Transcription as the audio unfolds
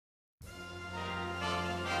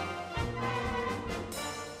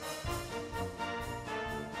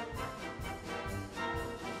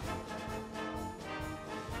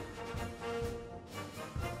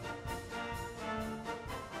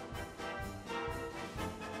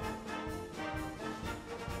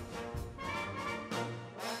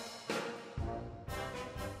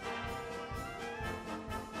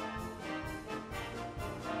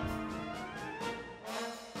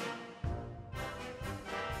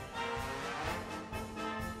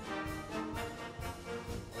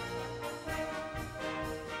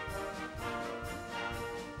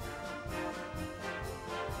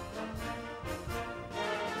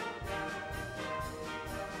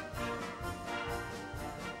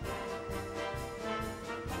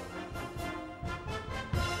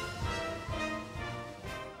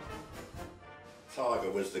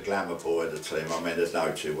Tiger was the glamour boy of the team. I mean, there's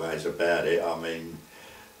no two ways about it. I mean,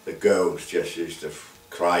 the girls just used to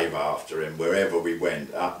crave after him wherever we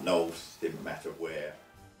went, up north, didn't matter where.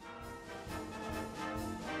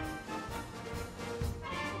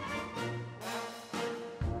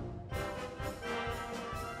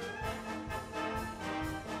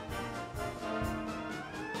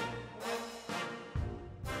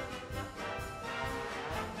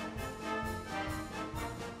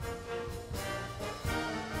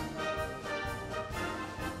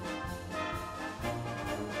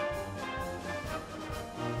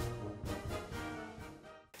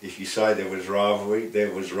 If you say there was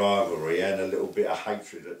rivalry and a little bit of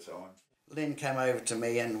hatred at times. Len came over to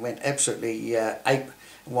me and went absolutely ape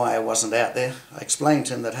why I wasn't out there. I explained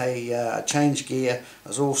to him that, hey, I changed gear, I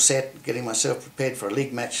was all set, getting myself prepared for a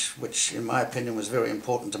league match, which in my opinion was very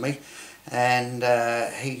important to me. And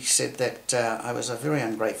he said that I was a very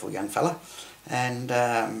ungrateful young fella, and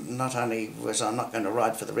not only was I not going to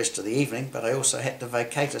ride for the rest of the evening, but I also had to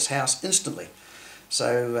vacate his house instantly.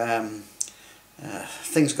 So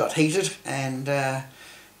things got heated, and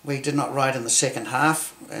we did not ride in the second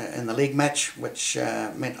half in the league match, which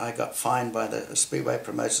meant I got fined by the Speedway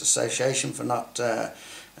Promoters Association for not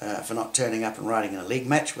turning up and riding in a league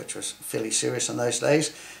match, which was fairly serious in those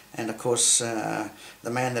days. And of course, the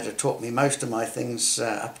man that had taught me most of my things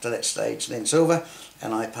up to that stage, Len Silver,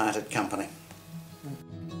 and I parted company.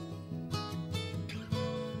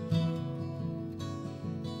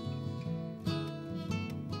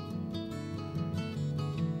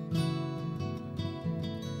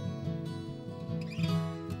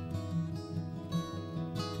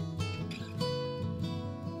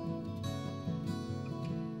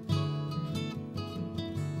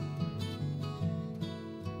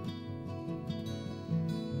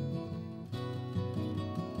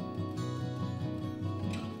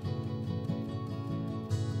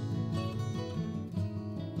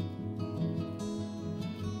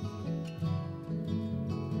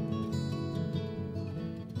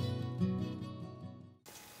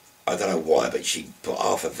 I don't know why, but she put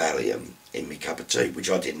half a Valium in my cup of tea, which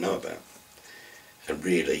I didn't know about. And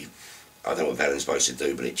really, I don't know what Valium's supposed to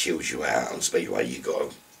do, but it chills you out. On Speedway, you've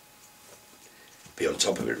got to be on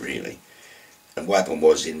top of it, really. And what happened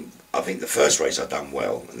was, I think the first race I'd done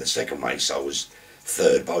well, and the second race I was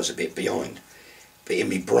third, but I was a bit behind. But in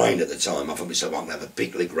my brain at the time, I thought to myself, I'm going to have a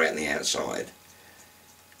big leg right on the outside.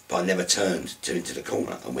 But I never turned into the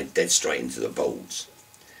corner and went dead straight into the balls.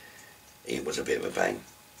 It was a bit of a bang.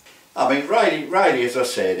 I mean, Rayleigh, as I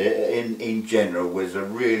said, in general, was a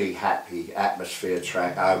really happy atmosphere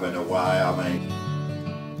track home and away. I mean,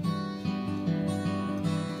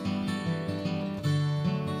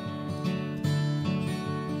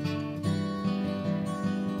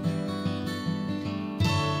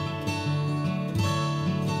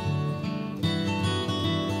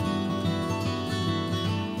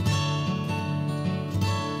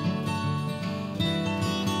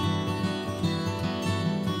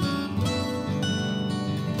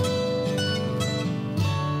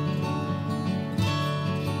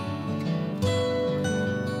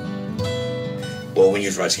 well, when you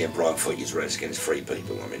was racing against Brian Foot, you was racing against three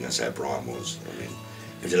people. I mean, that's how Brian was. I mean,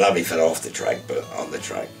 he was a lovely fellow off the track, but on the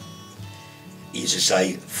track, he used to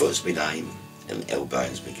say, foot's my name and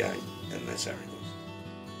elbowing's my game, and that's how it was.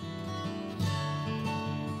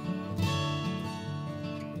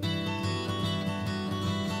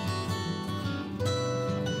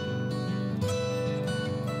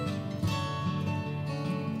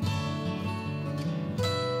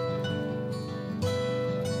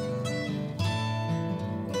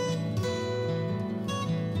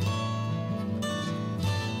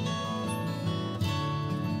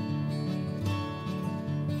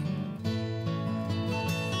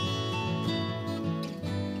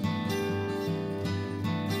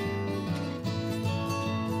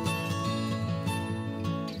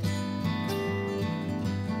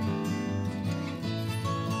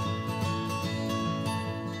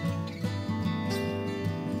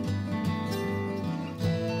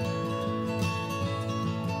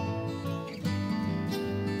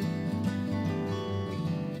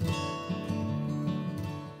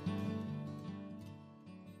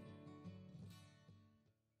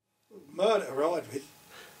 Murder to ride with.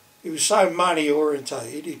 He was so money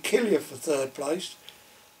orientated, he'd kill you for third place.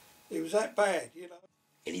 He was that bad, you know.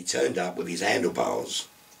 And he turned up with his handlebars,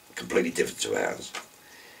 completely different to ours.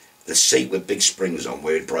 The seat with big springs on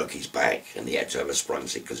where he broke his back, and he had to have a sprung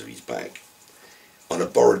seat because of his back. On a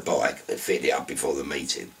borrowed bike, they fitted it up before the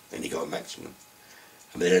meeting, and he got a maximum.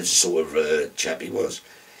 I mean, that's the sort of chap he was.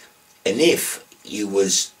 And if you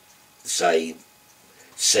was, say,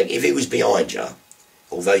 if he was behind you,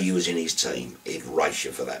 although you was in his team, he'd race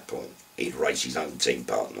you for that point. He'd race his own team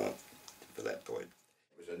partner for that point.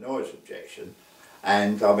 It was a noise objection,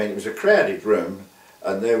 and I mean it was a crowded room,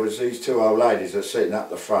 and there was these two old ladies that were sitting up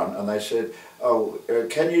the front, and they said, "Oh,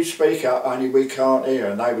 can you speak up? Only we can't hear."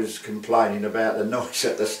 And they was complaining about the noise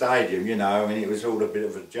at the stadium. You know, I mean it was all a bit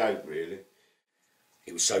of a joke, really.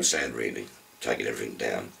 It was so sad, really, taking everything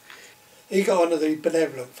down. He got onto the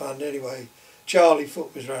benevolent fund anyway. Charlie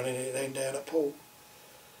Foote was running it then down at Paul,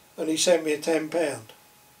 and he sent me a £10.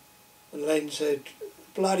 And Len said,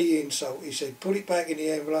 "Bloody insult." He said, "Put it back in the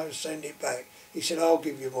envelope and send it back." He said, "I'll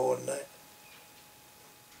give you more than that."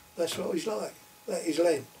 That's what he's like. That is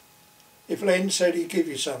Len. If Len said he'd give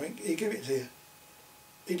you something, he'd give it to you.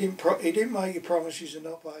 He didn't make you promises and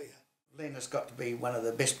not pay you. Len has got to be one of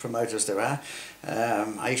the best promoters there are.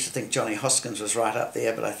 I used to think Johnny Hoskins was right up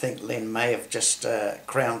there, but I think Len may have just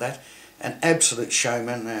crowned that. An absolute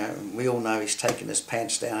showman. We all know he's taken his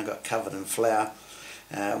pants down and got covered in flour.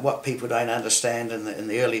 What people don't understand in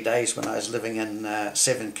the early days when I was living in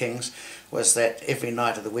Seven Kings was that every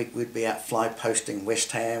night of the week we'd be out fly posting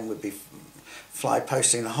West Ham, we'd be fly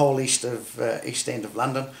posting the whole east end of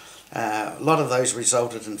London. A lot of those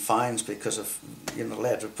resulted in fines because of you're not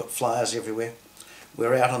allowed to put flyers everywhere. We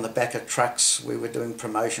were out on the back of trucks, we were doing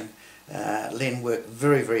promotion. Len worked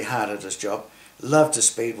very, very hard at his job, loved the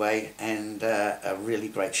Speedway, and a really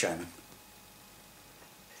great showman.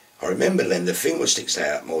 I remember Len, the thing that sticks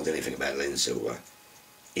out more than anything about Len Silver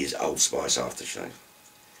is Old Spice aftershave.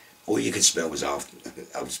 All you could smell was Old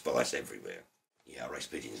Spice everywhere. Yeah, I race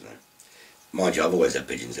pigeons now. Mind you, I've always had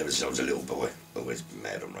pigeons ever since I was a little boy. Always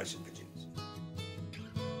mad on racing pigeons.